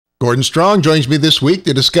Gordon Strong joins me this week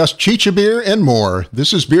to discuss Chicha beer and more.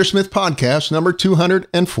 This is BeerSmith Podcast number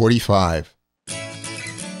 245.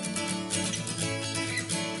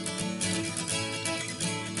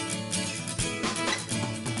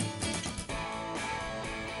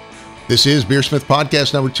 This is BeerSmith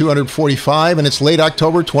Podcast number 245, and it's late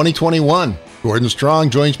October 2021. Gordon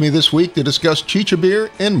Strong joins me this week to discuss Chicha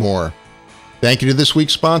beer and more. Thank you to this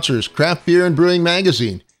week's sponsors, Craft Beer and Brewing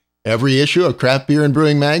Magazine. Every issue of Craft Beer and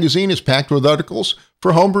Brewing Magazine is packed with articles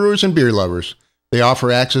for homebrewers and beer lovers. They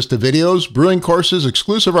offer access to videos, brewing courses,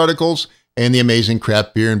 exclusive articles, and the amazing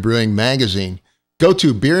Craft Beer and Brewing Magazine. Go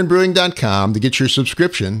to beerandbrewing.com to get your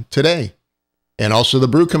subscription today. And also the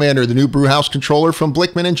Brew Commander, the new brewhouse controller from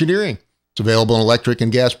Blickman Engineering. It's available in electric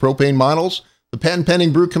and gas propane models. The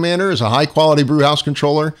patent-pending Brew Commander is a high-quality brewhouse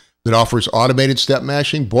controller that offers automated step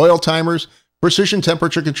mashing, boil timers, precision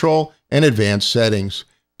temperature control, and advanced settings.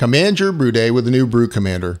 Command your brew day with the new Brew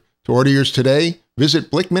Commander. To order yours today, visit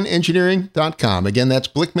blickmanengineering.com. Again, that's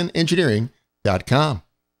blickmanengineering.com.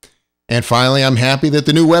 And finally, I'm happy that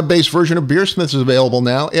the new web-based version of BeerSmith is available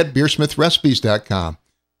now at beersmithrecipes.com.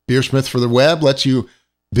 BeerSmith for the web lets you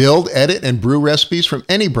build, edit, and brew recipes from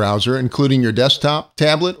any browser, including your desktop,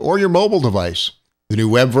 tablet, or your mobile device. The new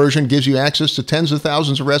web version gives you access to tens of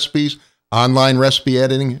thousands of recipes, online recipe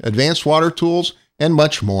editing, advanced water tools, and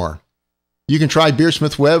much more. You can try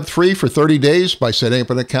BeerSmith Web free for 30 days by setting up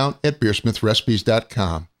an account at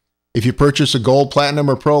beersmithrecipes.com. If you purchase a Gold, Platinum,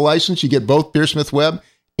 or Pro license, you get both BeerSmith Web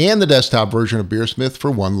and the desktop version of BeerSmith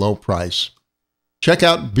for one low price. Check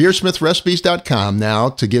out beersmithrecipes.com now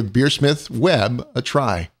to give BeerSmith Web a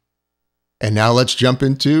try. And now let's jump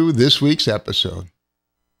into this week's episode.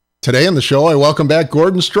 Today on the show, I welcome back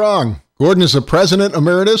Gordon Strong. Gordon is the President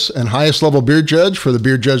Emeritus and highest level beer judge for the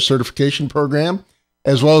Beer Judge Certification Program,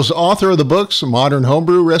 as well as author of the books Modern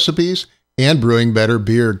Homebrew Recipes and Brewing Better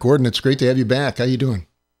Beer. Gordon, it's great to have you back. How you doing?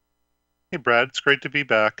 Hey, Brad. It's great to be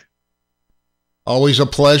back. Always a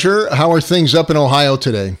pleasure. How are things up in Ohio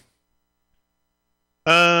today?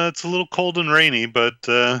 It's a little cold and rainy, but,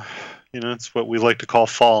 it's what we like to call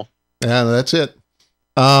fall. Yeah, that's it.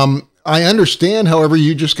 I understand, however,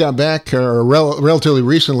 you just got back, relatively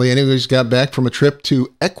recently, anyways, got back from a trip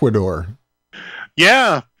to Ecuador.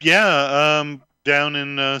 Yeah. Down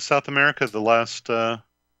in South America the last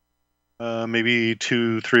maybe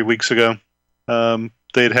 2-3 weeks ago.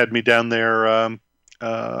 They'd had me down there a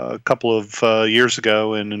couple of years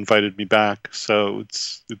ago and invited me back. So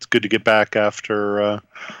it's good to get back after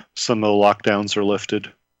some of the lockdowns are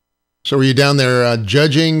lifted. So were you down there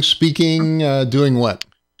judging, speaking, doing what?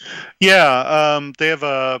 Yeah, they have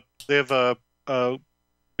a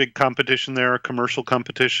big competition there, a commercial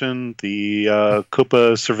competition, the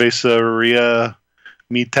Copa Cervecería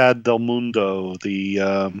Mitad del Mundo,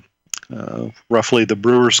 the roughly the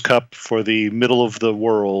Brewers' Cup for the middle of the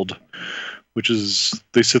world, which is,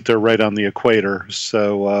 they sit there right on the equator,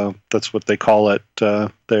 so that's what they call it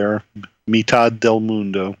there, Mitad del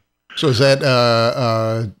Mundo. So is that,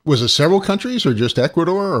 was it several countries or just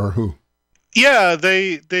Ecuador or who? Yeah,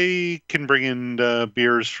 they can bring in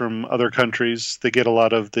beers from other countries. They get a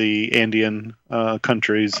lot of the Andean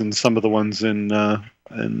countries and some of the ones in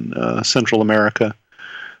Central America.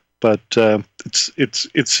 But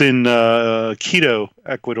it's in Quito,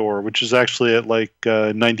 Ecuador, which is actually at like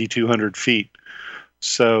 9,200 feet.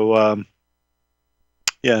 So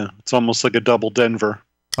yeah, it's almost like a double Denver.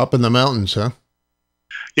 Up in the mountains, huh?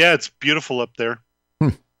 Yeah, it's beautiful up there.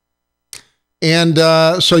 And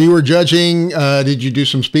so you were judging. Did you do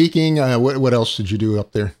some speaking? What else did you do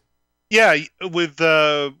up there? Yeah, with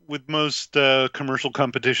most commercial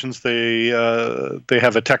competitions, they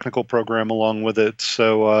have a technical program along with it.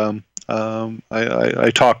 So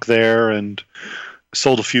I talked there and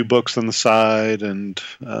sold a few books on the side and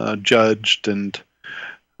judged, and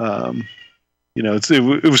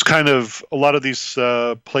it was kind of, a lot of these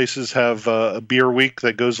places have a beer week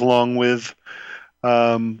that goes along with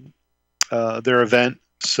their event,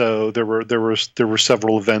 so there were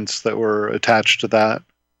several events that were attached to that.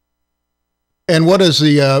 And what is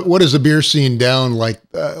the beer scene down like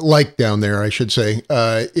down there? I should say,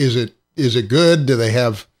 is it good? Do they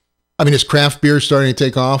have? I mean, is craft beer starting to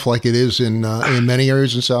take off like it is in many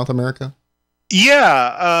areas in South America?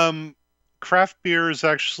 Yeah, craft beer is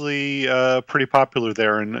actually pretty popular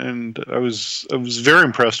there, and I was very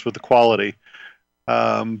impressed with the quality.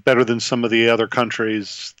 Better than some of the other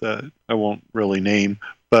countries that I won't really name,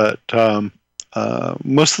 but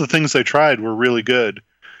most of the things I tried were really good.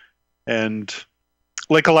 And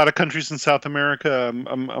like a lot of countries in South America,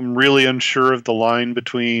 I'm really unsure of the line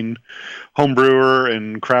between home brewer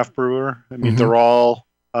and craft brewer. I mean, they're all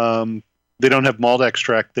they don't have malt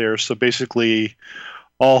extract there. So basically,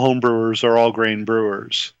 all home brewers are all grain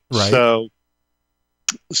brewers. Right.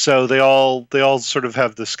 So they all sort of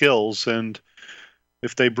have the skills, and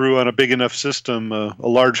if they brew on a big enough system, a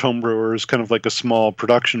large home brewer is kind of like a small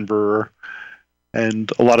production brewer,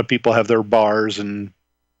 and a lot of people have their bars and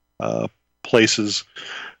places.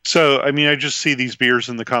 So, I mean, I just see these beers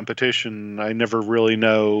in the competition. I never really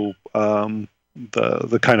know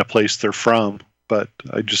the kind of place they're from, but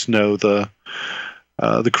I just know the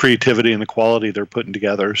creativity and the quality they're putting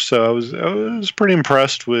together. So I was pretty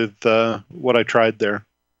impressed with what I tried there.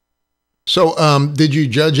 So, did you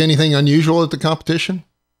judge anything unusual at the competition?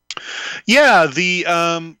 Yeah, they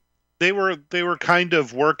were kind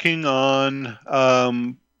of working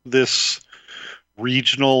on this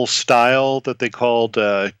regional style that they called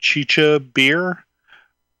Chicha beer,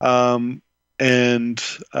 and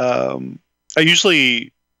I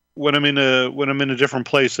usually, when I'm in a different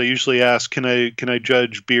place, I usually ask, can I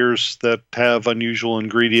judge beers that have unusual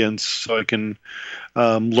ingredients so I can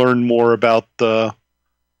learn more about the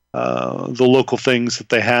local things that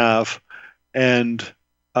they have, and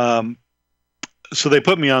so they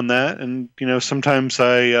put me on that, and sometimes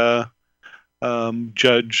I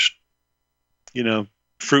judge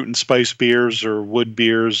fruit and spice beers or wood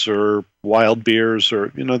beers or wild beers, or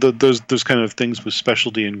those kind of things with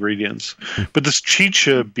specialty ingredients. But this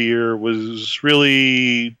Chicha beer was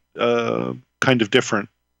really kind of different.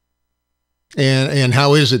 And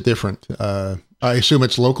how is it different? I assume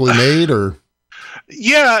it's locally made, or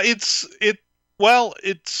yeah, it's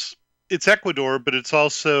Ecuador, but it's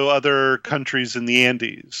also other countries in the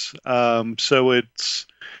Andes. So it's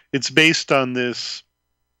based on this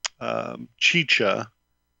Chicha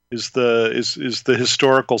is the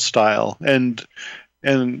historical style, and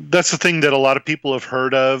that's the thing that a lot of people have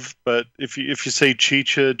heard of. But if you say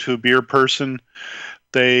Chicha to a beer person,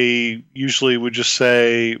 they usually would just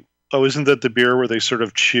say, "Oh, isn't that the beer where they sort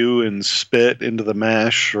of chew and spit into the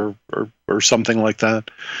mash or something like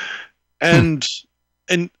that?" And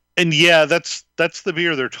yeah, that's the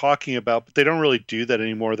beer they're talking about, but they don't really do that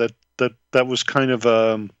anymore. That was kind of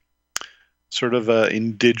a sort of a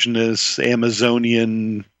indigenous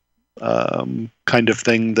Amazonian kind of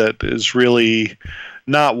thing that is really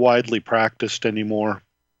not widely practiced anymore.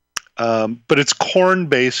 But it's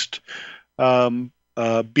corn-based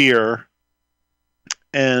beer,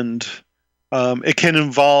 and it can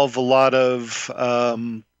involve a lot of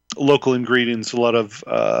local ingredients, a lot of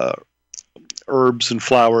herbs and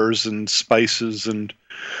flowers and spices and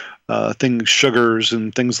sugars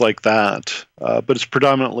and things like that. But it's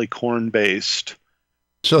predominantly corn-based.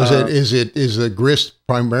 So is the grist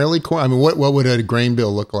primarily corn? I mean, what would a grain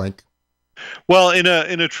bill look like? Well, in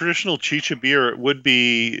a traditional Chicha beer, it would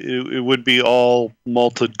be all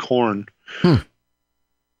malted corn.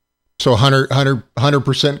 So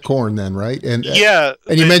 100% corn then, right? And yeah,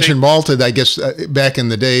 and you mentioned malted. I guess back in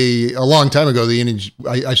the day, a long time ago, the Indians,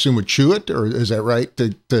 I assume, would chew it, or is that right?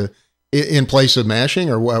 To in place of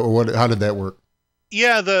mashing, or what? How did that work?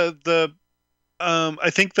 Yeah, I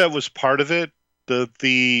think that was part of it.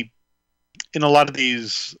 In a lot of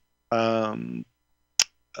these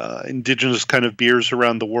indigenous kind of beers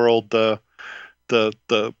around the world, the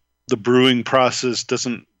brewing process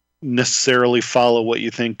doesn't necessarily follow what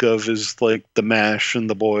you think of as like the mash and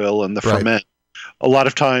the boil and the ferment. A lot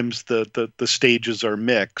of times the stages are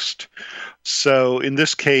mixed. So in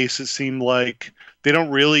this case, it seemed like they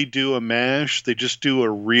don't really do a mash; they just do a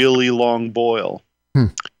really long boil.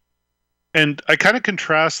 And I kind of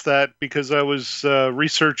contrast that because I was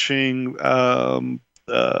researching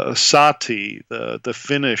Sati, the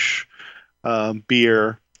Finnish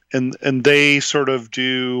beer, and they sort of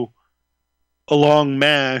do a long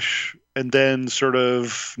mash and then sort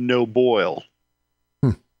of no boil.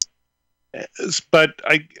 But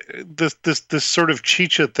this sort of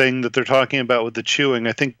Chicha thing that they're talking about with the chewing,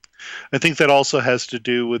 I think that also has to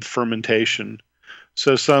do with fermentation.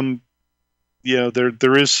 So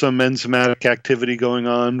there is some enzymatic activity going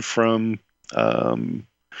on from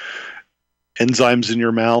enzymes in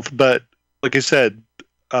your mouth, but like I said,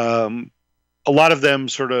 a lot of them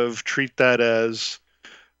sort of treat that as,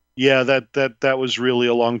 yeah, that was really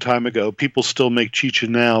a long time ago. People still make Chicha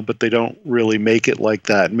now, but they don't really make it like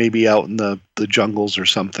that. Maybe out in the jungles or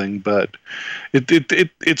something. But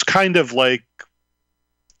it's kind of like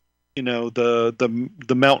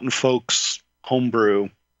the mountain folks homebrew.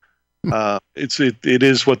 It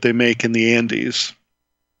is what they make in the Andes.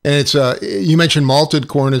 And it's you mentioned malted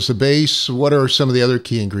corn as the base. What are some of the other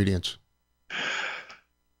key ingredients?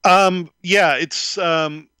 Yeah, it's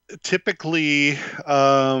typically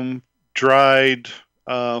dried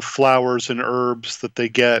flowers and herbs that they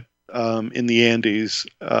get in the Andes.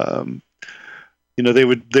 They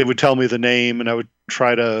would tell me the name, and I would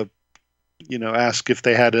try to, ask if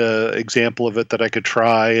they had a example of it that I could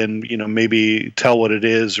try, and maybe tell what it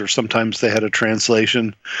is. Or sometimes they had a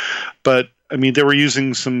translation, but I mean, they were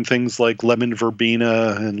using some things like lemon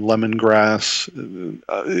verbena and lemongrass.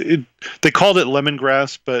 They called it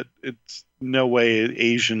lemongrass, but it's no way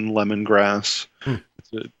Asian lemongrass.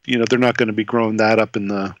 They're not going to be growing that up in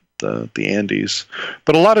the Andes.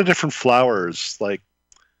 But a lot of different flowers, like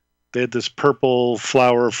they had this purple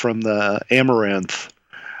flower from the amaranth.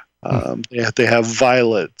 They have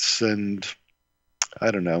violets, and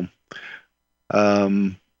I don't know.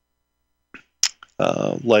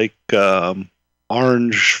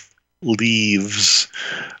 Orange leaves.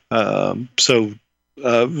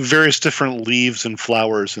 Various different leaves and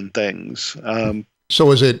flowers and things.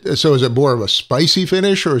 So is it more of a spicy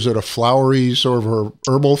finish, or is it a flowery sort of a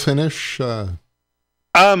herbal finish?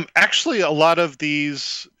 Actually, a lot of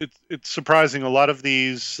these, it's surprising. A lot of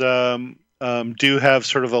these do have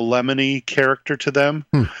sort of a lemony character to them.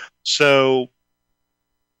 So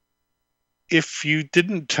if you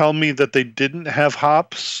didn't tell me that they didn't have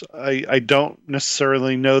hops, I don't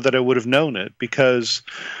necessarily know that I would have known it, because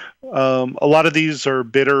a lot of these are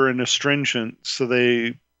bitter and astringent, so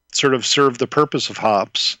they sort of serve the purpose of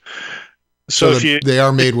hops. So they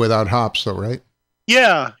are made without hops, though, right?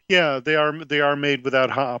 Yeah, they are made without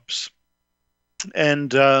hops.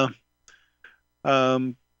 And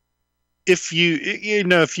if you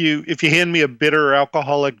hand me a bitter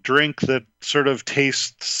alcoholic drink that sort of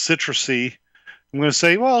tastes citrusy, I'm going to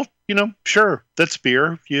say, well, sure, that's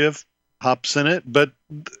beer. You have hops in it. But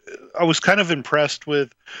I was kind of impressed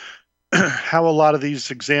with how a lot of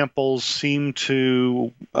these examples seem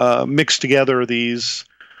to mix together these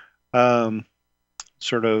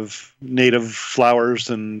sort of native flowers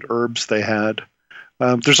and herbs they had.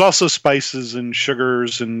 There's also spices and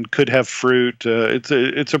sugars, and could have fruit.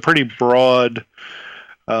 It's a pretty broad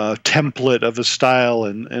template of a style,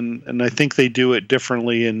 and I think they do it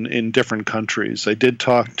differently in different countries. I did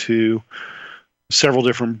talk to several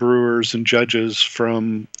different brewers and judges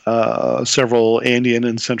from several Andean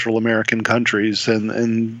and Central American countries,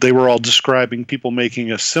 and they were all describing people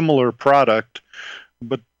making a similar product,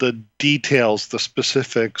 but the details, the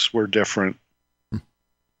specifics were different.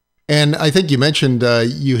 And I think you mentioned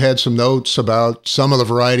you had some notes about some of the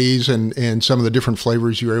varieties and some of the different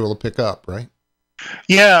flavors you were able to pick up, right?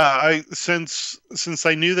 Yeah, since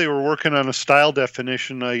I knew they were working on a style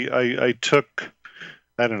definition, I took,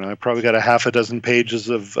 I don't know, I probably got a half a dozen pages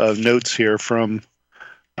of notes here from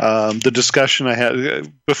the discussion I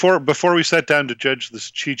had before we sat down to judge this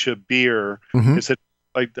Chicha beer. Mm-hmm. I said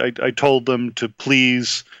I told them to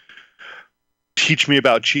please teach me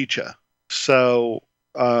about Chicha. So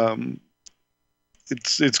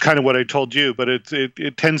it's kind of what I told you, but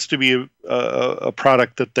it tends to be a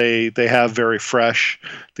product that they have very fresh.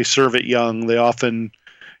 They serve it young. They often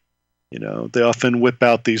whip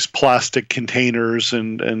out these plastic containers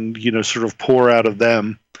and sort of pour out of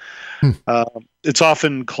them. It's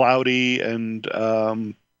often cloudy, and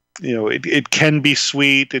it can be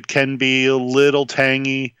sweet. It can be a little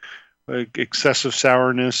tangy. Like excessive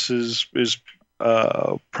sourness is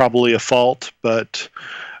probably a fault, but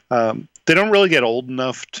they don't really get old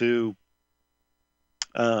enough to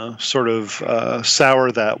sort of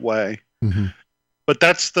sour that way. Mm-hmm. But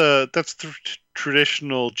that's the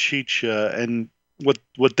traditional Chicha, and what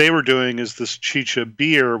they were doing is this Chicha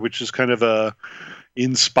beer, which is kind of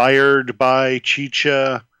inspired by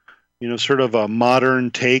Chicha, sort of a modern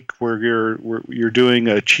take where you're doing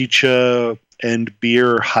a Chicha and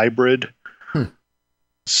beer hybrid.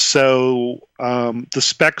 So the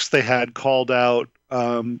specs they had called out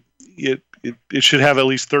it should have at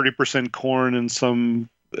least 30% corn and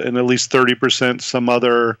at least 30% some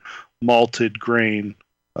other malted grain,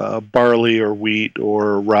 barley or wheat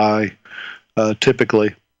or rye,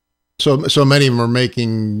 typically. So many of them are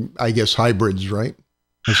making, I guess, hybrids, right?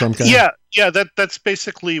 Of some kind. Yeah. That's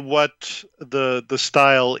basically what the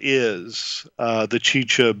style is. The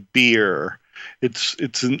Chicha beer.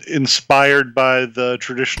 It's inspired by the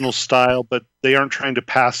traditional style, but they aren't trying to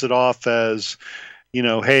pass it off as,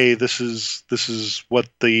 hey, this is what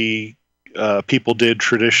the people did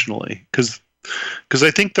traditionally. Because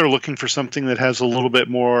I think they're looking for something that has a little bit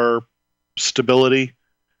more stability,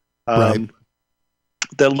 right.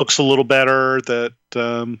 That looks a little better, that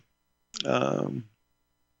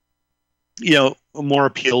more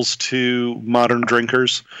appeals to modern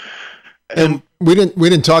drinkers. And we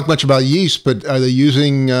didn't talk much about yeast, but are they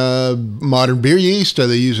using modern beer yeast? Are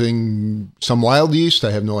they using some wild yeast?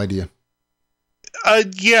 I have no idea.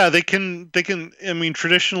 Yeah, they can. They can. I mean,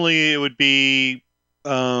 traditionally, it would be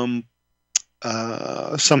um,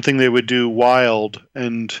 something they would do wild,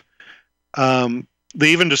 and they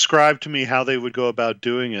even described to me how they would go about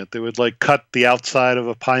doing it. They would like cut the outside of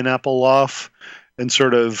a pineapple off and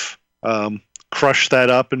sort of crush that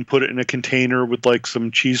up and put it in a container with like some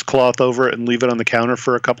cheesecloth over it and leave it on the counter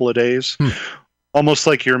for a couple of days, almost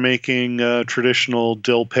like you're making traditional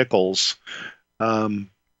dill pickles.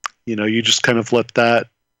 You just kind of let that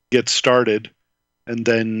get started and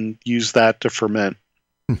then use that to ferment.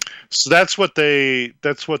 So that's what they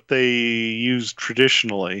use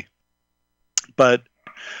traditionally. But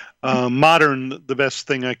modern, the best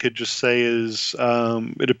thing I could just say is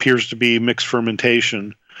it appears to be mixed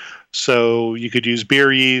fermentation. So you could use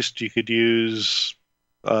beer yeast, you could use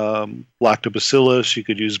lactobacillus, you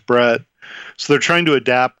could use Brett. So they're trying to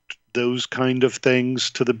adapt those kind of things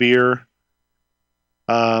to the beer.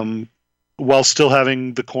 While still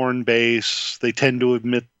having the corn base, they tend to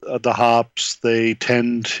omit the hops. They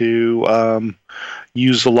tend to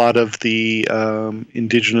use a lot of the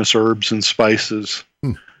indigenous herbs and spices.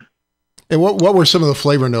 And what were some of the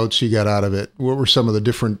flavor notes you got out of it? What were some of the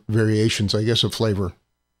different variations, I guess, of flavor?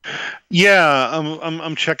 Yeah,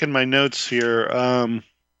 I'm checking my notes here.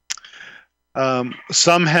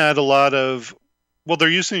 Some had a lot of. Well, they're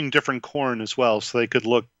using different corn as well, so they could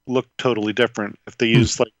look totally different. If they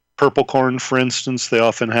use like purple corn, for instance, they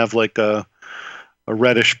often have like a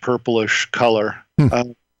reddish purplish color.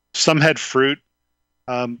 Some had fruit.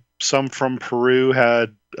 Some from Peru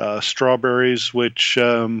had strawberries, which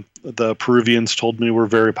the Peruvians told me were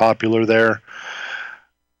very popular there.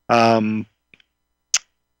 Some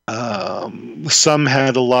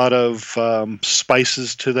had a lot of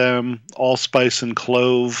spices to them. Allspice and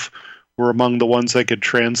clove were among the ones I could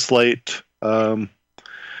translate. When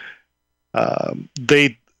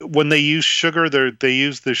they use sugar, they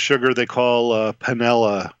use the sugar they call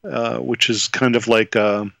panela, which is kind of like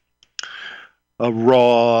a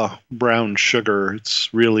raw brown sugar.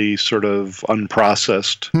 It's really sort of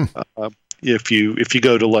unprocessed. If you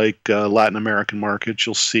go to like Latin American markets,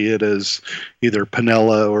 you'll see it as either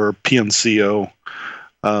panela or piancillo,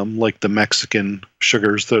 like the Mexican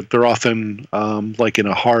sugars. They're often like in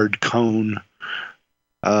a hard cone,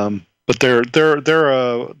 but they're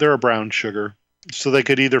a brown sugar, so they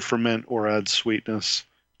could either ferment or add sweetness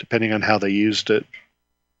depending on how they used it.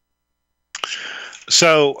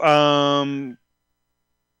 So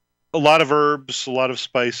a lot of herbs, a lot of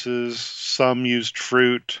spices. Some used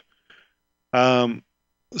fruit.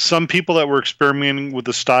 Some people that were experimenting with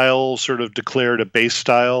the style sort of declared a base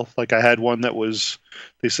style. Like I had one that was,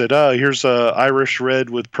 they said, here's a Irish red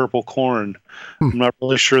with purple corn. I'm not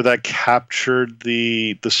really sure that captured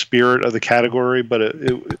the spirit of the category, but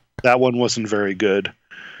that one wasn't very good.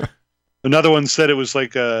 Another one said it was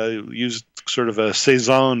like used sort of a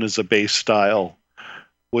saison as a base style,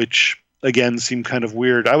 which again seemed kind of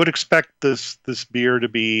weird. I would expect this beer to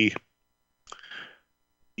be,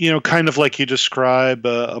 kind of like you describe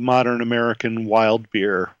a modern American wild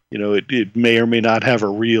beer. It may or may not have a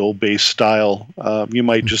real base style. You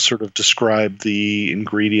might just sort of describe the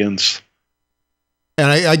ingredients. And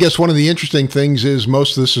I guess one of the interesting things is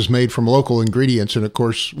most of this is made from local ingredients. And of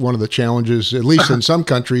course, one of the challenges, at least in some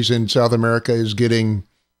countries in South America, is getting,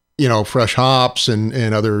 fresh hops and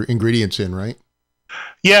other ingredients in, right?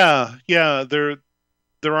 Yeah. There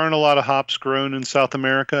aren't a lot of hops grown in South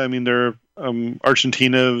America. I mean,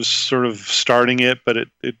 Argentina's sort of starting it, but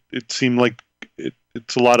it seemed like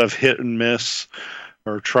it's a lot of hit and miss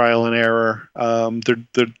or trial and error.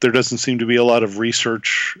 There doesn't seem to be a lot of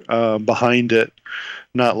research behind it.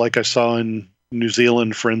 Not like I saw in New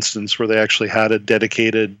Zealand, for instance, where they actually had a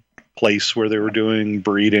dedicated place where they were doing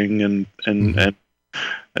breeding and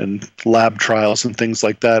lab trials and things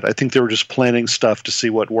like that. I think they were just planning stuff to see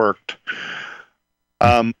what worked.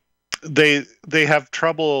 They have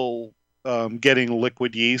trouble getting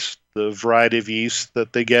liquid yeast. The variety of yeast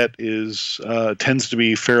that they get tends to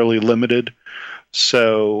be fairly limited.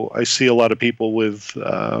 So I see a lot of people with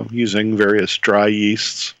using various dry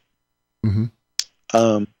yeasts.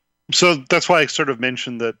 So that's why I sort of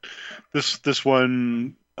mentioned that this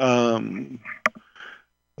one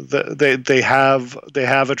they have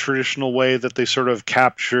a traditional way that they sort of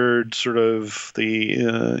captured sort of the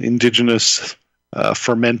indigenous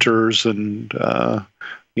fermenters and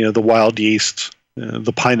the wild yeast,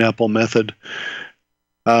 the pineapple method.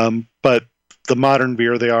 But the modern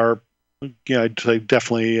beer, they are, I'd say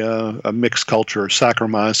definitely a mixed culture.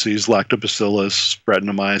 Saccharomyces, Lactobacillus,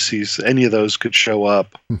 Brettanomyces, any of those could show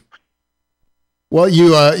up. Well,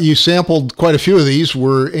 you sampled quite a few of these.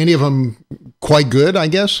 Were any of them quite good, I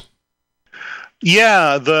guess?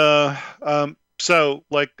 Yeah, so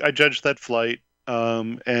like I judged that flight,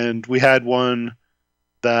 and we had one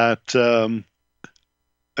that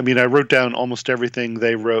I mean I wrote down almost everything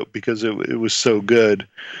they wrote because it was so good.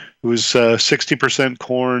 It was 60%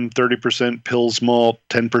 corn, 30% Pils malt,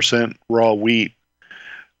 10% raw wheat.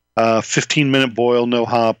 15-minute boil, no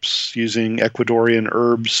hops, using Ecuadorian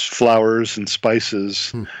herbs, flowers, and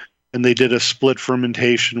spices. Hmm. And they did a split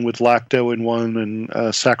fermentation with lacto in one and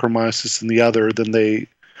Saccharomyces in the other. Then they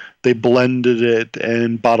blended it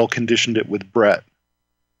and bottle conditioned it with Brett.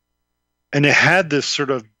 And it had this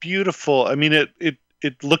sort of beautiful. I mean, it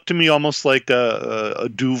looked to me almost like a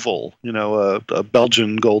Duvel, a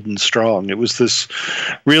Belgian Golden Strong. It was this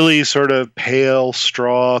really sort of pale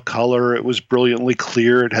straw color. It was brilliantly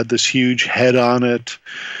clear. It had this huge head on it.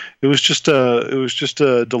 It was just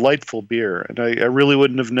a delightful beer, and I really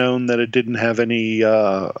wouldn't have known that it didn't have any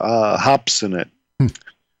hops in it. Hmm.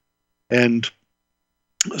 And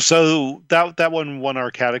so that one won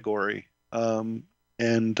our category, and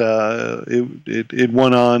it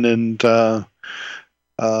went on, and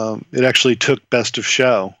it actually took Best of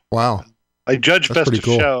Show. Wow, I judged that's Best of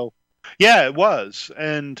cool. Show. Yeah, it was.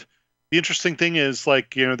 And the interesting thing is,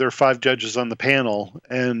 like, there are 5 judges on the panel,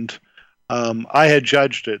 and I had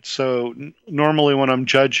judged it. So normally when I'm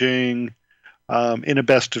judging in a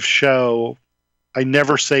Best of Show, I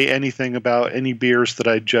never say anything about any beers that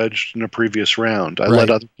I judged in a previous round. I let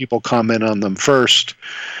other people comment on them first.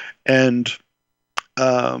 And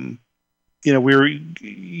you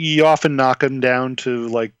often knock them down to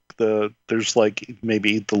like there's like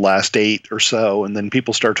maybe the last 8 or so, and then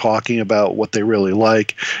people start talking about what they really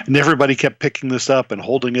like, and everybody kept picking this up and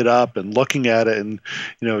holding it up and looking at it, and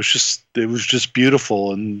it was just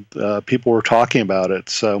beautiful, and people were talking about it.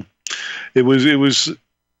 So it was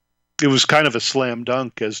kind of a slam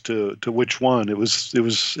dunk as to which one. It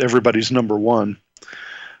was everybody's number one.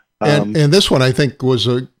 And this one I think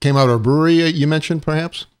came out of a brewery you mentioned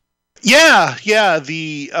perhaps. Yeah.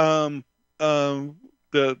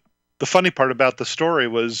 The funny part about the story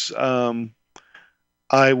was I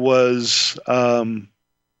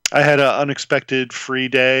had an unexpected free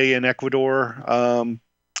day in Ecuador.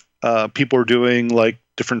 People were doing like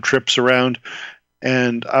different trips around,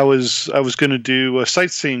 and I was going to do a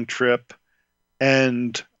sightseeing trip,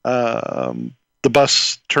 and the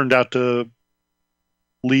bus turned out to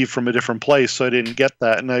leave from a different place, so I didn't get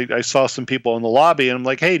that. And I saw some people in the lobby, and I'm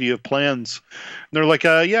like, "Hey, do you have plans?" And they're like,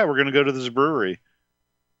 "Yeah, we're going to go to this brewery."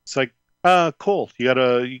 It's like, cool. You got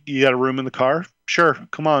a room in the car? Sure,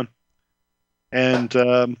 come on. And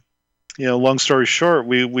long story short,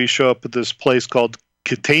 we show up at this place called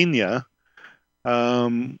Catania,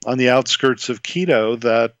 on the outskirts of Quito,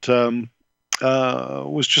 that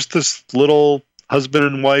was just this little husband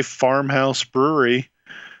and wife farmhouse brewery.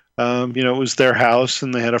 It was their house,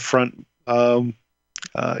 and they had a front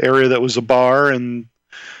area that was a bar, and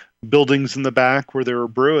buildings in the back where they were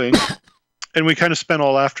brewing. And we kind of spent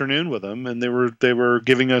all afternoon with them, and they were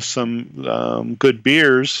giving us some good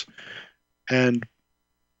beers, and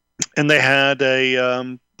they had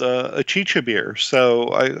a Chicha beer. So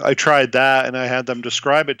I tried that, and I had them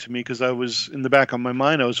describe it to me, because I was in the back of my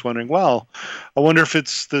mind, I was wondering, well, I wonder if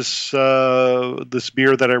it's this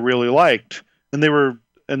beer that I really liked, and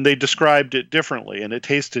they described it differently, and it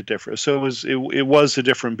tasted different. So it was a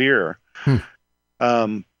different beer.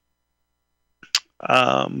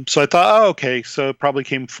 So I thought, okay, so it probably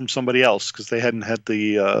came from somebody else, because they hadn't had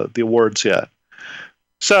the awards yet.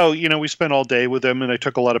 So, we spent all day with them, and I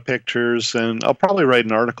took a lot of pictures, and I'll probably write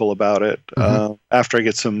an article about it after I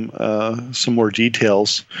get some more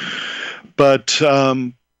details. But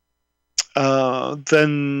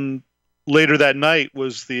then later that night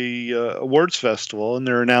was the awards festival, and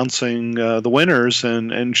they're announcing the winners,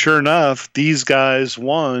 and sure enough, these guys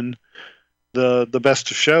won the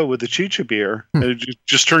Best of Show with the Chicha beer. It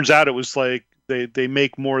just turns out it was like they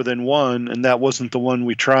make more than one, and that wasn't the one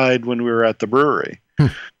we tried when we were at the brewery,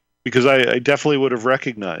 because I definitely would have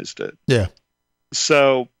recognized it. Yeah.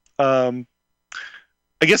 So I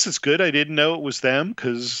guess it's good I didn't know it was them,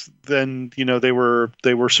 because then they were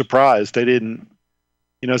surprised. I didn't.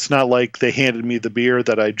 It's not like they handed me the beer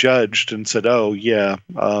that I judged and said, "Oh yeah,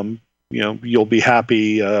 you'll be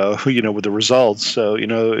happy, with the results." So,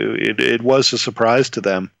 it was a surprise to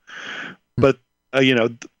them. But,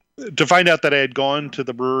 to find out that I had gone to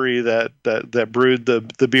the brewery that brewed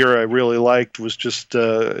the beer I really liked was just,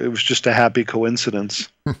 it was just a happy coincidence.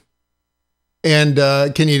 And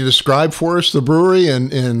can you describe for us the brewery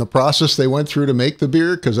and the process they went through to make the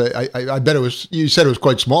beer? Because I bet you said it was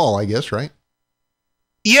quite small, I guess, right?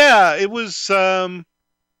 Yeah, it was, it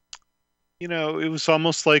was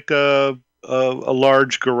almost like a a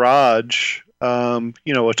large garage, a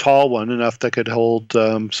tall one, enough that could hold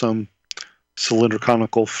some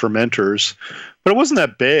cylindrical fermenters, but it wasn't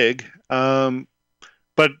that big.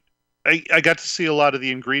 But I got to see a lot of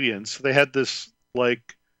the ingredients. They had this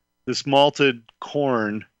malted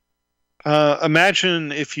corn.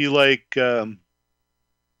 Imagine if you looked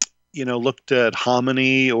at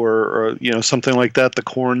hominy or something like that, the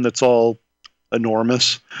corn that's all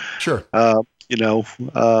enormous. Sure.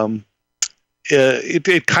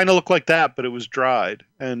 It kind of looked like that, but it was dried.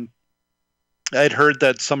 And I'd heard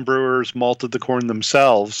that some brewers malted the corn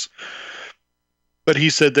themselves, but he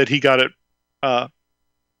said that he got it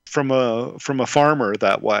from a farmer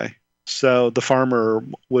that way. So the farmer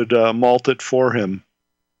would malt it for him.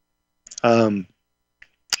 And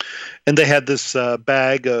they had this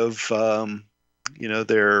bag of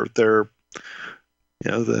their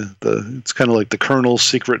it's kind of like the Colonel's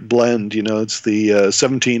secret blend. It's the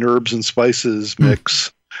 17 herbs and spices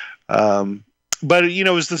mix. But it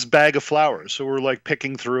was this bag of flowers. So we're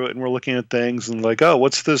picking through it and we're looking at things and oh,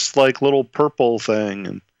 what's this little purple thing?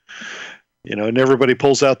 And and everybody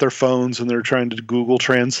pulls out their phones and they're trying to Google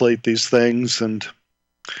translate these things. And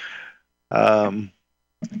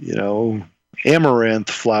amaranth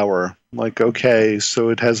flower. Okay, so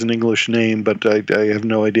it has an English name, but I have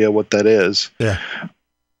no idea what that is. Yeah.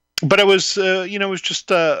 But it was, it was just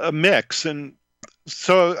a mix, and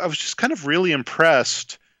so I was just kind of really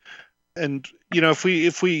impressed. And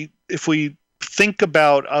if we think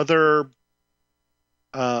about other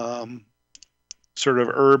sort of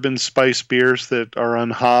herb and spice beers that are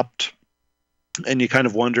unhopped, and you kind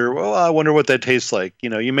of wonder, well, I wonder what that tastes like.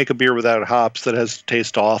 You make a beer without hops that has to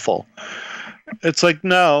taste awful. It's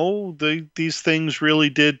no, these things really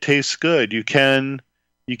did taste good. You can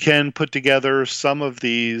put together some of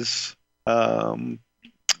these herbs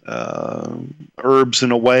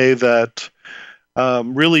in a way that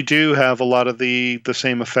really do have a lot of the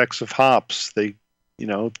same effects of hops. They're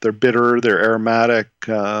bitter, they're aromatic.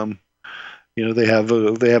 They have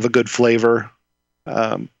a good flavor.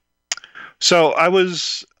 So I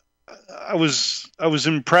was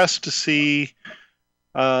impressed to see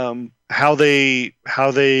how they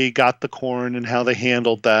got the corn and how they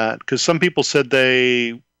handled that, because some people said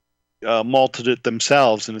they malted it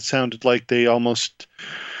themselves, and it sounded like they almost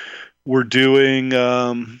were doing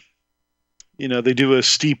they do a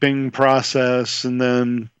steeping process and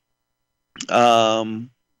then let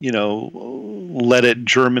it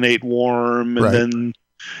germinate warm, and right.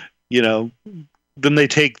 then they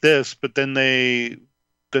take this, but then they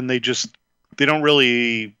don't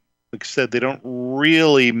really, like I said, they don't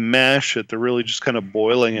really mash it. They're really just kind of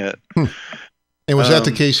boiling it. And was that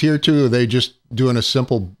the case here too? Are they just doing a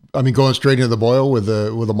simple, going straight into the boil with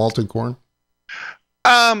the malted corn?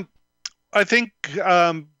 I think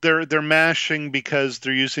they're mashing because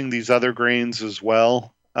they're using these other grains as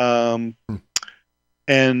well. And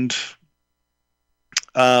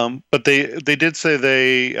but they did say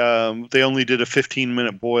they only did a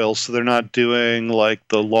 15-minute boil, so they're not doing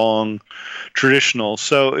the long traditional.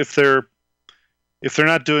 So if they're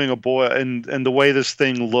not doing a boil, and the way this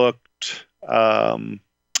thing looked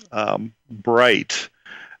bright,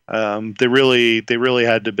 they really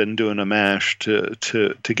had to have been doing a mash to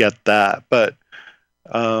get that. But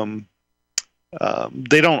they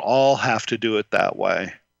don't all have to do it that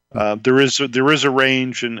way. There is a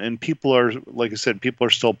range, and people are, like I said, people are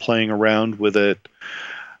still playing around with it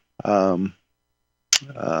as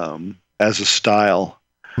a style.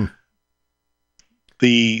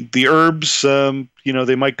 The herbs,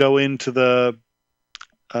 they might go into the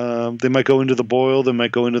boil, they might go into the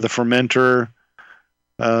fermenter,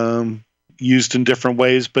 used in different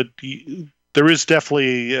ways, but there is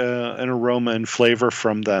definitely an aroma and flavor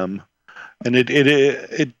from them, and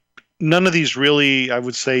it none of these really, I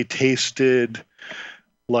would say, tasted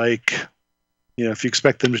if you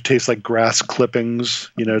expect them to taste like grass clippings,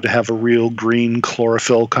 to have a real green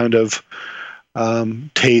chlorophyll kind of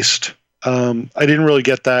taste. I didn't really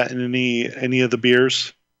get that in any of the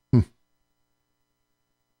beers. Well,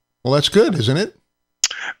 that's good, isn't it?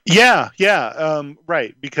 Yeah,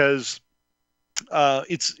 right, because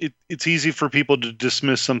it's easy for people to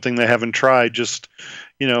dismiss something they haven't tried. Just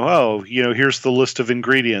here's the list of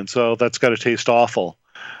ingredients. Oh, that's got to taste awful.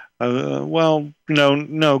 Well,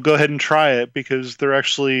 no, go ahead and try it, because they're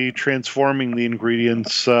actually transforming the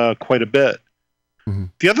ingredients quite a bit. Mm-hmm.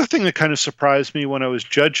 The other thing that kind of surprised me when I was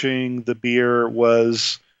judging the beer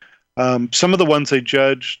was some of the ones they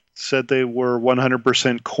judged said they were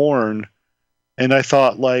 100% corn, and I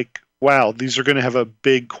thought, wow, these are going to have a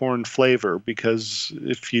big corn flavor, because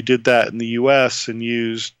if you did that in the U.S. and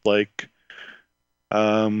used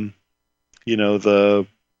the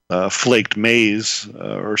flaked maize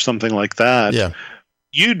or something like that, Yeah.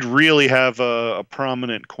 you'd really have a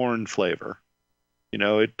prominent corn flavor.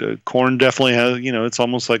 Corn definitely has, it's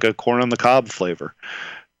almost like a corn on the cob flavor.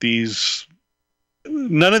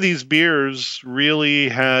 None of these beers really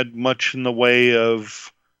had much in the way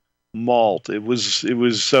of malt. It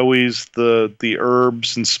was always the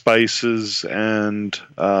herbs and spices and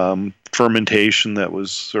fermentation that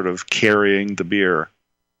was sort of carrying the beer.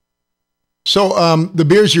 So the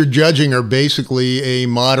beers you're judging are basically a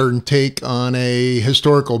modern take on a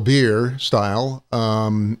historical beer style.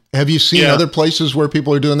 Have you seen other places where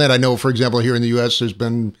people are doing that? I know, for example, here in the U.S., there's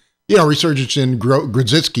been resurgence in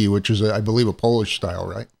Grodzicki, which is, I believe, a Polish style,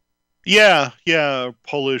 right? Yeah,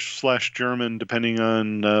 Polish/German, depending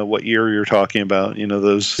on what year you're talking about.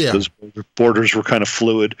 Those borders were kind of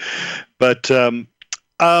fluid, but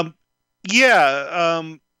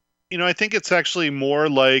I think it's actually more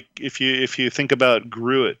like if you think about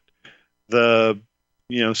Gruit, the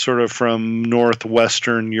sort of from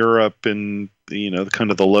northwestern Europe and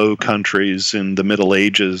kind of the Low Countries in the Middle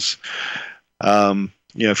Ages.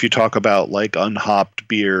 If you talk about like unhopped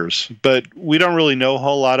beers, but we don't really know a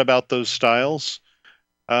whole lot about those styles.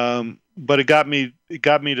 But it got me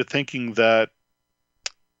to thinking that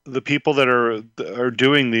the people that are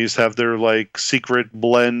doing these have their like secret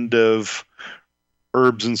blend of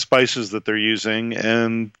herbs and spices that they're using,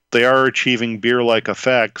 and they are achieving beer-like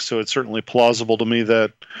effects. So it's certainly plausible to me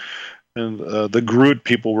that the Gruit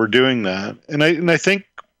people were doing that. And I think,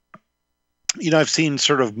 I've seen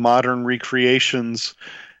sort of modern recreations,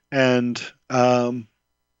 and I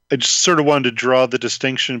just sort of wanted to draw the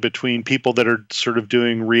distinction between people that are sort of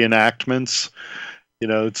doing reenactments.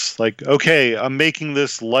 It's like, okay, I'm making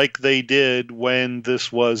this like they did when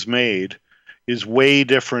this was made, is way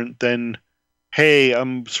different than, hey,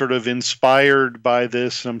 I'm sort of inspired by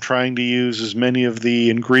this, and I'm trying to use as many of the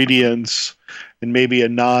ingredients and maybe a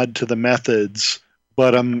nod to the methods,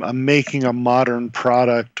 but I'm making a modern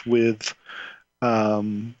product with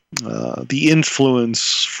the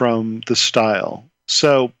influence from the style.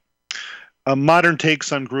 So modern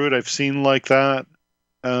takes on Gruit I've seen like that.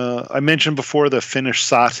 I mentioned before the Finnish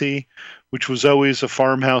Sahti, which was always a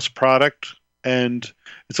farmhouse product, and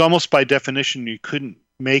it's almost by definition you couldn't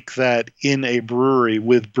make that in a brewery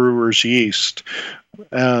with brewer's yeast.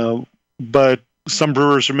 But some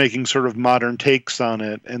brewers are making sort of modern takes on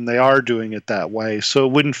it, and they are doing it that way. So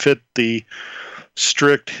it wouldn't fit the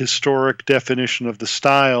strict historic definition of the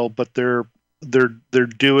style, but they're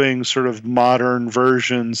doing sort of modern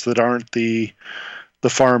versions that aren't the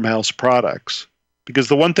farmhouse products. Because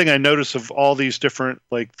the one thing I notice of all these different,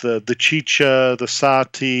 like the Chicha, the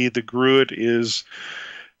Sahti, the Gruit, is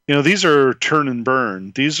these are turn and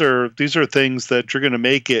burn. These are things that you're going to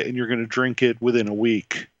make it and you're going to drink it within a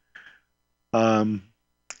week. So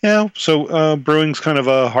brewing's kind of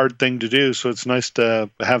a hard thing to do. So it's nice to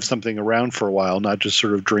have something around for a while, not just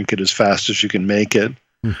sort of drink it as fast as you can make it.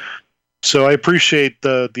 So I appreciate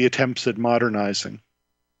the attempts at modernizing.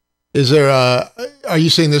 Is there are you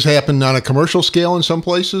seeing this happen on a commercial scale in some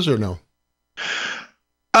places or no?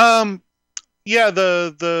 Yeah,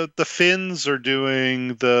 the Finns are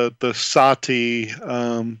doing the Sahti.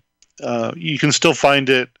 You can still find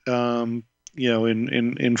it, in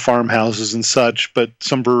farmhouses and such, but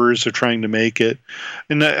some brewers are trying to make it.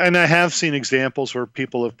 And I have seen examples where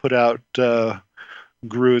people have put out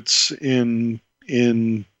Gruits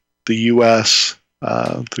in the U.S.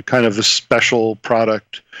 The kind of a special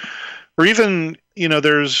product, or even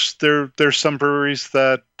there's some breweries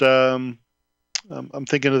that. I'm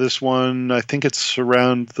thinking of this one. I think it's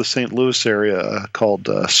around the St. Louis area called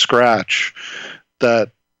Scratch, that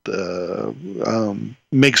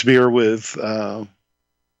makes beer with I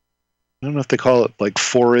don't know if they call it like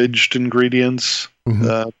foraged ingredients,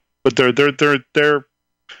 but they're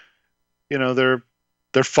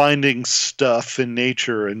finding stuff in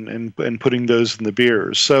nature and putting those in the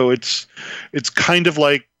beers. So it's kind of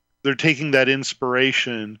like they're taking that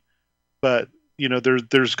inspiration, but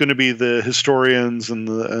there's going to be the historians and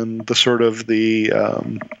the sort of the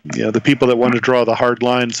people that want to draw the hard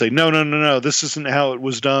line and say no, this isn't how it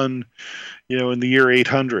was done, in the year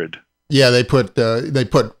 800. Yeah, they put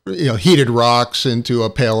heated rocks into a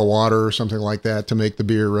pail of water or something like that to make the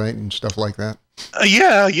beer, right, and stuff like that.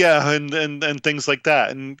 And things like that,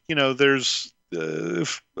 and there's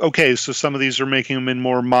okay, so some of these are making them in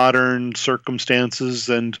more modern circumstances,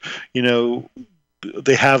 and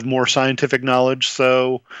they have more scientific knowledge,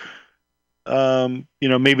 so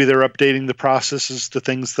maybe they're updating the processes to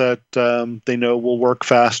things that they know will work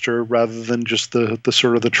faster rather than just the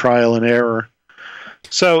sort of the trial and error.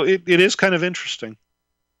 So it is kind of interesting.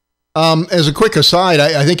 As a quick aside,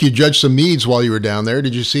 I think you judged some meads while you were down there.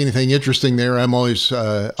 Did you see anything interesting there? I'm always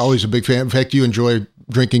a big fan. In fact, you enjoy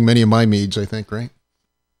drinking many of my meads, I think, right?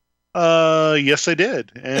 Yes, I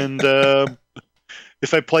did. And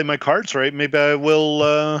if I play my cards right, maybe I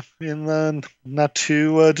will in the not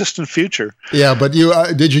too distant future. Yeah, but you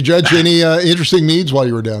did you judge any interesting meads while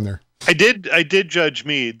you were down there? I did judge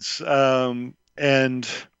meads, and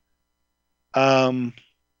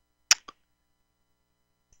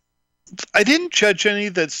I didn't judge any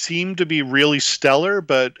that seemed to be really stellar.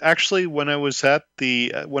 But actually, when I was at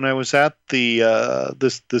the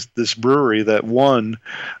this brewery that won,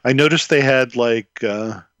 I noticed they had like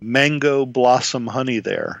mango blossom honey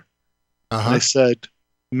there. And I said,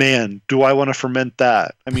 man, do I want to ferment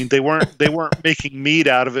that? I mean, they weren't making mead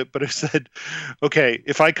out of it, but I said, okay,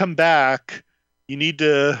 if I come back, you need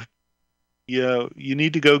to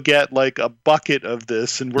go get like a bucket of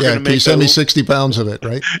this, and we're going to make. Can you send me 60 pounds of it,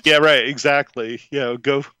 right? Yeah, right, exactly.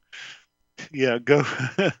 Go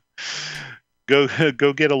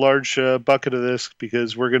get a large bucket of this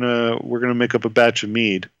because we're gonna make up a batch of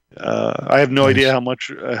mead. I have no idea how much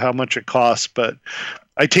it costs, but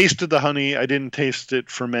I tasted the honey. I didn't taste it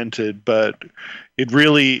fermented, but it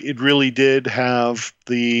really did have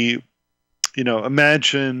the,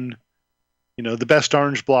 imagine, the best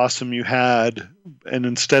orange blossom you had, and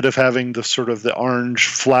instead of having the sort of the orange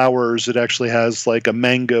flowers, it actually has like a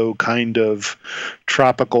mango kind of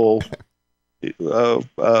tropical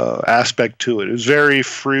aspect to it. It was very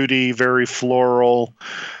fruity, very floral.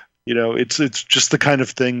 It's just the kind of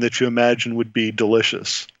thing that you imagine would be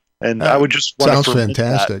delicious. And I would just want sounds to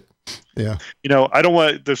fantastic. That. Yeah. I don't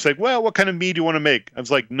want to say, well, what kind of mead do you want to make? I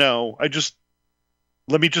was like, no,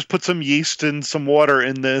 let me just put some yeast and some water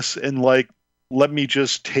in this and let me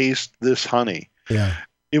just taste this honey. Yeah.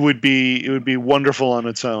 It would be wonderful on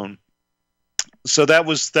its own. So that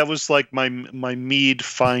was like my mead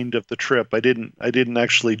find of the trip. I didn't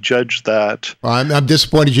actually judge that. Well, I'm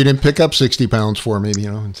disappointed you didn't pick up 60 pounds for me.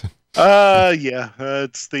 Yeah.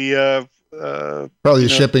 It's the probably the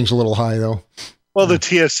shipping's a little high though. Well, the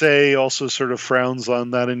TSA also sort of frowns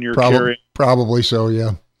on that in your carrying. Probably so.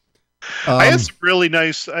 Yeah. I had some really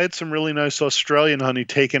nice Australian honey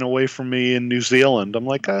taken away from me in New Zealand. I'm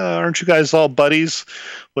like, aren't you guys all buddies?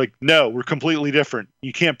 Like, no, we're completely different.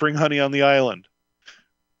 You can't bring honey on the island.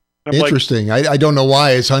 Interesting. Like, I don't know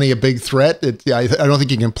why. Is honey a big threat? I don't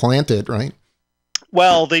think you can plant it, right?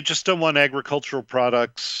 Well, they just don't want agricultural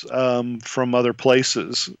products from other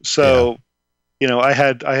places. So, I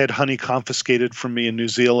had honey confiscated from me in New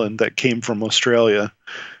Zealand that came from Australia.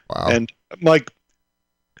 Wow. And I'm like,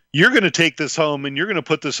 you're going to take this home and you're going to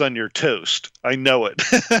put this on your toast. I know it.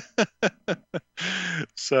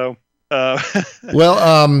 So, well,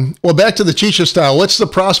 back to the Chicha style. What's the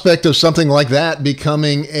prospect of something like that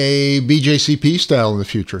becoming a BJCP style in the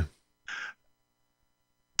future?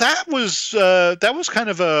 That was kind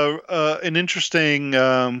of an interesting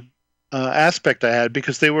aspect I had,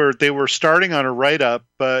 because they were starting on a write-up,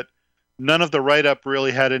 but none of the write-up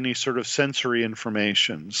really had any sort of sensory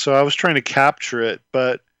information. So I was trying to capture it,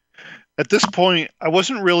 but at this point, I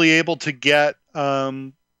wasn't really able to get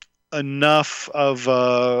enough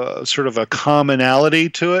of sort of a commonality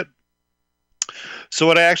to it. So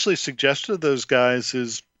what I actually suggested to those guys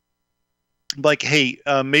is, like, hey,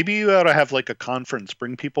 maybe you ought to have like a conference,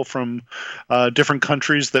 bring people from different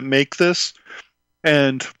countries that make this,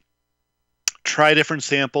 and try different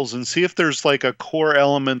samples and see if there's like a core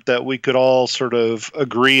element that we could all sort of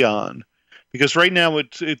agree on. Because right now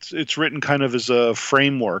it's written kind of as a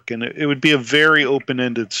framework, and it would be a very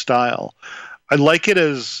open-ended style. I like it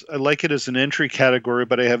as an entry category,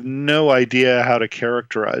 but I have no idea how to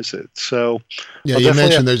characterize it. So yeah, you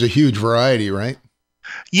mentioned there's a huge variety, right?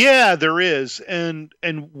 Yeah, there is. And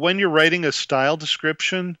when you're writing a style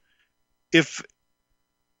description, if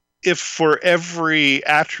for every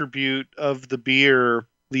attribute of the beer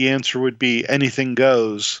the answer would be anything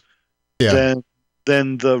goes,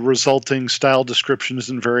 then the resulting style description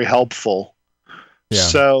isn't very helpful. Yeah.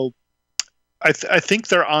 So I think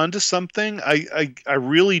they're onto something. I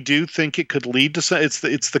really do think it could lead to some. It's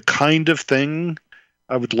the kind of thing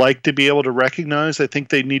I would like to be able to recognize. I think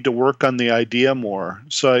they need to work on the idea more.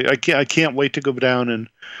 So I can't wait to go down and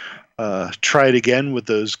try it again with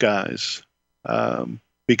those guys,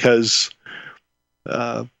 because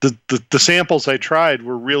the samples I tried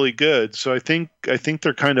were really good. So I think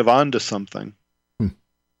they're kind of onto something.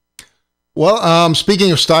 Well, speaking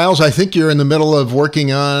of styles, I think you're in the middle of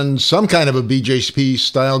working on some kind of a BJCP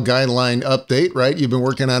style guideline update, right? You've been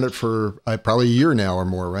working on it for probably a year now or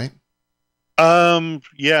more, right?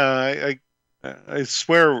 Yeah, I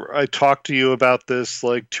swear I talked to you about this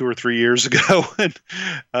like 2 or 3 years ago. And,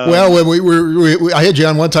 well, when I had you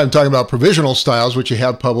on one time talking about provisional styles, which you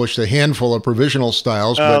have published a handful of provisional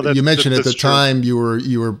styles, but you mentioned at the time you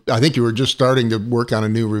were I think you were just starting to work on a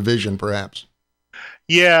new revision, perhaps.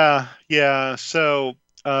 Yeah. So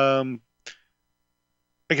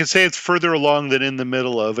I can say it's further along than in the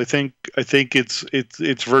middle of. I think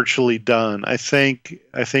it's virtually done. I think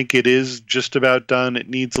it is just about done. It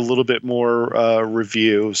needs a little bit more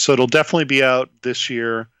review. So it'll definitely be out this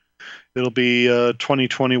year. It'll be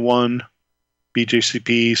 2021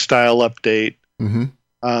 BJCP style update.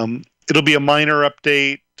 It'll be a minor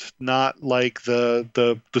update, not like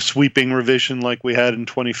the sweeping revision like we had in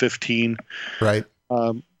 2015. Right.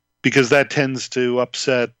 Because that tends to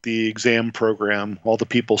upset the exam program, all the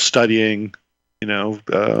people studying,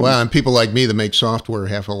 Well, and people like me that make software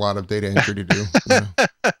have a lot of data entry to do.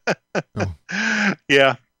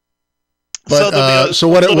 Yeah. But so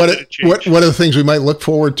what are the things we might look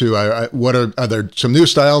forward to? Are there some new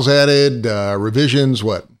styles added, revisions?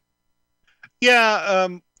 What? Yeah.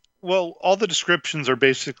 Well, all the descriptions are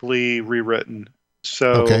basically rewritten.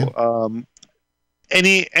 So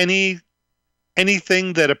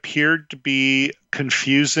anything that appeared to be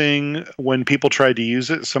confusing when people tried to use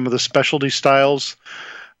it, some of the specialty styles,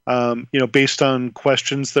 based on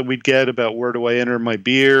questions that we'd get about where do I enter my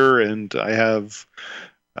beer, and I have,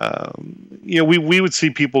 we would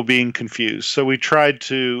see people being confused. So we tried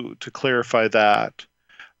to clarify that.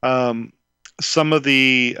 Some of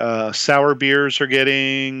the sour beers are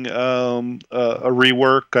getting a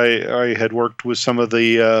rework. I had worked with some of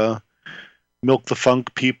the Milk the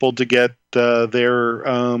Funk people to get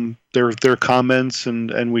their comments,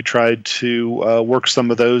 and we tried to work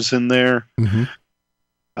some of those in there.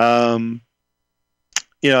 I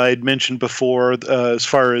had mentioned before, as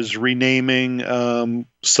far as renaming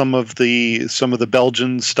some of the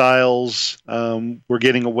Belgian styles, we're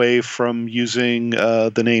getting away from using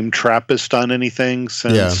the name Trappist on anything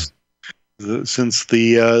since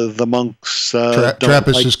the monks.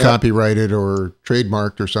 Trappist like is that. Copyrighted or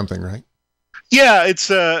trademarked or something, right? Yeah, it's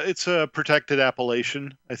a protected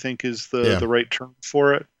appellation, I think is the right term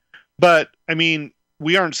for it. But I mean,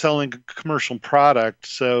 we aren't selling a commercial product,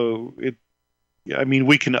 so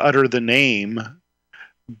we can utter the name,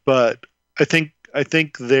 but I think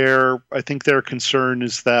their concern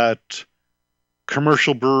is that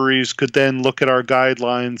commercial breweries could then look at our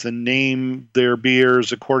guidelines and name their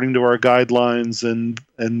beers according to our guidelines, and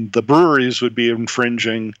the breweries would be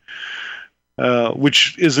infringing.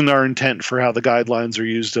 Which isn't our intent for how the guidelines are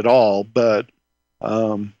used at all, but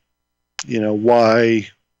why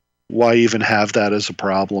even have that as a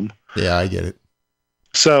problem? Yeah, I get it.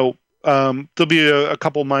 So there'll be a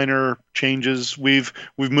couple minor changes. We've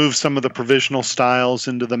moved some of the provisional styles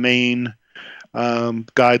into the main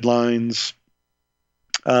guidelines.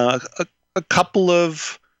 A couple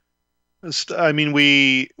of,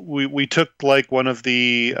 we took like one of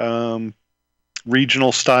the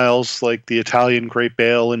regional styles like the Italian grape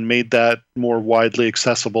ale and made that more widely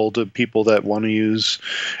accessible to people that want to use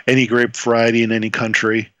any grape variety in any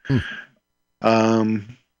country.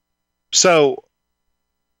 So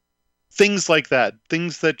things like that,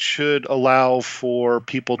 things that should allow for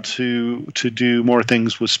people to do more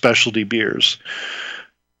things with specialty beers.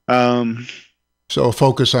 So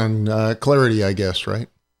focus on clarity, I guess, right?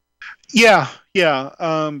 Yeah.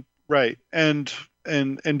 Right. And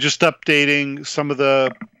just updating some of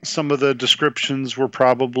the descriptions were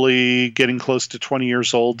probably getting close to 20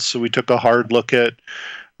 years old. So we took a hard look at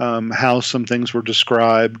how some things were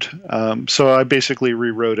described. So I basically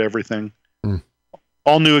rewrote everything.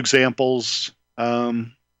 All new examples.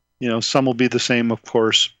 Some will be the same, of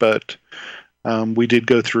course, but we did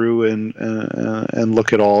go through and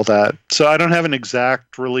look at all that. So I don't have an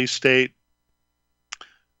exact release date,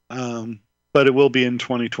 but it will be in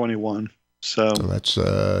 2021. So that's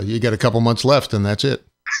you got a couple months left, and that's it.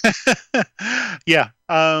 Yeah,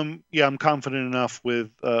 I'm confident enough with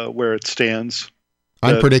where it stands.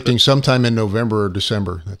 I'm predicting sometime in November or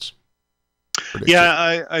December. That's prediction.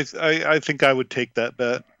 Yeah, I think I would take that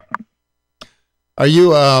bet. Are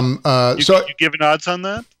you you giving odds on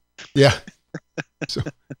that? Yeah.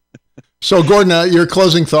 So Gordon, your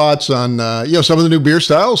closing thoughts on some of the new beer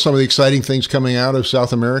styles, some of the exciting things coming out of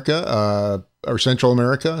South America or Central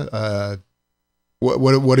America.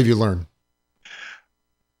 What have you learned?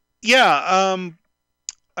 Yeah,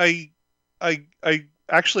 I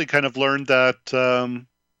actually kind of learned that a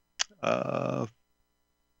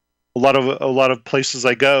lot of places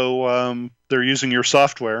I go, they're using your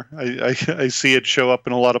software. I see it show up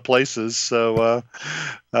in a lot of places. So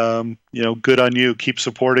good on you. Keep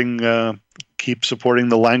supporting keep supporting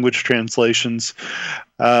the language translations.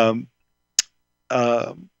 Um,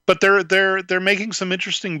 but they're making some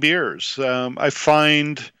interesting beers. I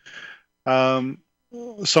find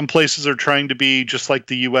some places are trying to be just like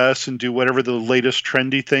the U.S. and do whatever the latest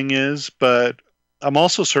trendy thing is, but I'm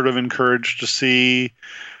also sort of encouraged to see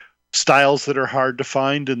styles that are hard to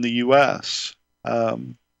find in the U.S.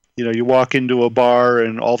 You walk into a bar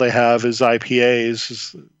and all they have is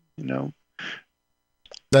IPAs.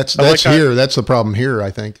 That's here. That's the problem here,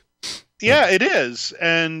 I think. Yeah, it is.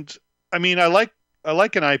 And I mean, I like an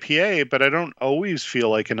IPA, but I don't always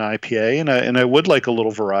feel like an IPA, and I would like a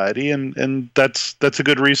little variety, and that's a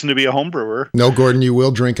good reason to be a home brewer. No, Gordon, you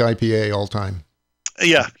will drink IPA all time.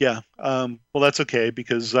 Yeah. Well, that's okay,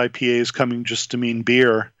 because IPA is coming just to mean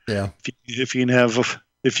beer. Yeah. If you can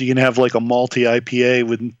have like a malty IPA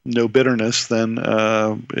with no bitterness, then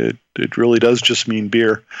it really does just mean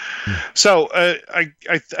beer. So I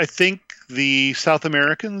think the South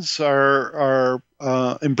Americans are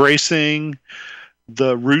embracing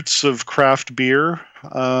the roots of craft beer.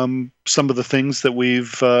 Some of the things that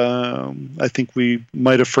I think we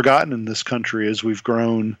might have forgotten in this country as we've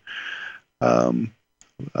grown.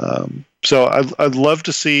 So I'd love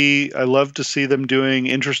to see them doing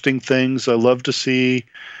interesting things. I love to see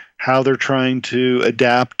how they're trying to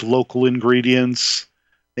adapt local ingredients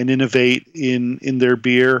and innovate in their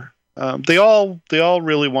beer. They all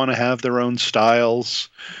really want to have their own styles,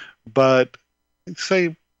 but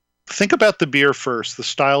think about the beer first. The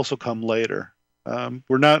styles will come later.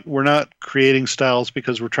 We're not creating styles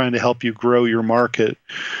because we're trying to help you grow your market.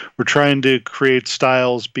 We're trying to create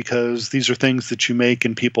styles because these are things that you make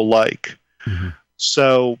and people like. Mm-hmm.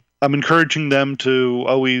 So I'm encouraging them to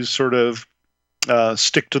always sort of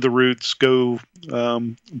stick to the roots, go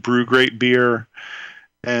brew great beer,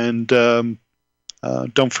 and don't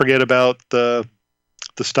forget about the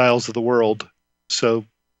styles of the world. So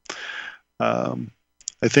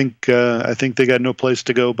I think they got no place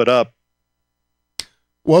to go but up.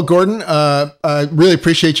 Well, Gordon, I really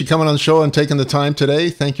appreciate you coming on the show and taking the time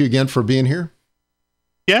today. Thank you again for being here.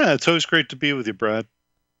 Yeah, it's always great to be with you, Brad.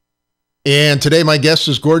 And today my guest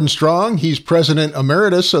is Gordon Strong. He's President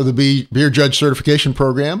Emeritus of the Beer Judge Certification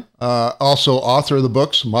Program, also author of the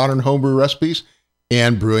books Modern Homebrew Recipes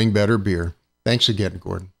and Brewing Better Beer. Thanks again,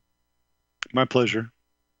 Gordon. My pleasure.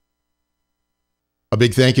 A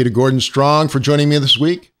big thank you to Gordon Strong for joining me this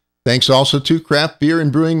week. Thanks also to Craft Beer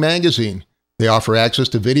and Brewing Magazine. They offer access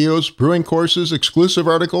to videos, brewing courses, exclusive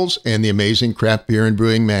articles, and the amazing Craft Beer and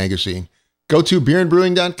Brewing Magazine. Go to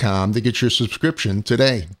beerandbrewing.com to get your subscription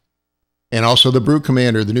today. And also the Brew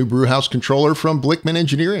Commander, the new brewhouse controller from Blickman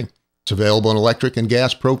Engineering. It's available in electric and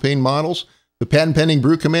gas propane models. The patent-pending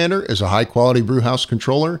Brew Commander is a high-quality brewhouse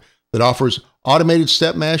controller that offers automated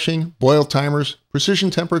step mashing, boil timers,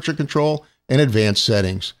 precision temperature control, and advanced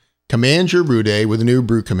settings. Command your brew day with the new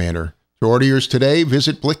Brew Commander. To order yours today,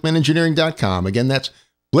 visit blickmanengineering.com. Again, that's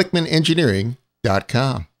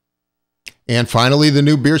blickmanengineering.com. And finally, the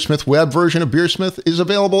new BeerSmith web version of BeerSmith is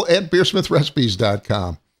available at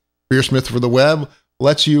beersmithrecipes.com. BeerSmith for the web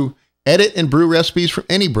lets you edit and brew recipes from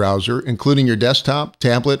any browser, including your desktop,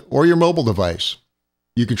 tablet, or your mobile device.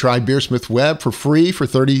 You can try BeerSmith web for free for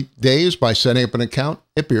 30 days by setting up an account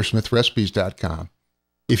at beersmithrecipes.com.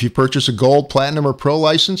 If you purchase a Gold, Platinum, or Pro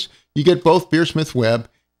license, you get both BeerSmith web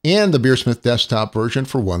and the BeerSmith desktop version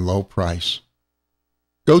for one low price.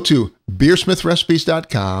 Go to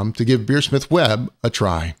beersmithrecipes.com to give BeerSmith web a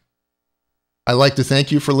try. I'd like to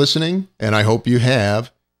thank you for listening, and I hope you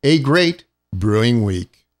have a great brewing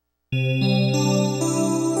week.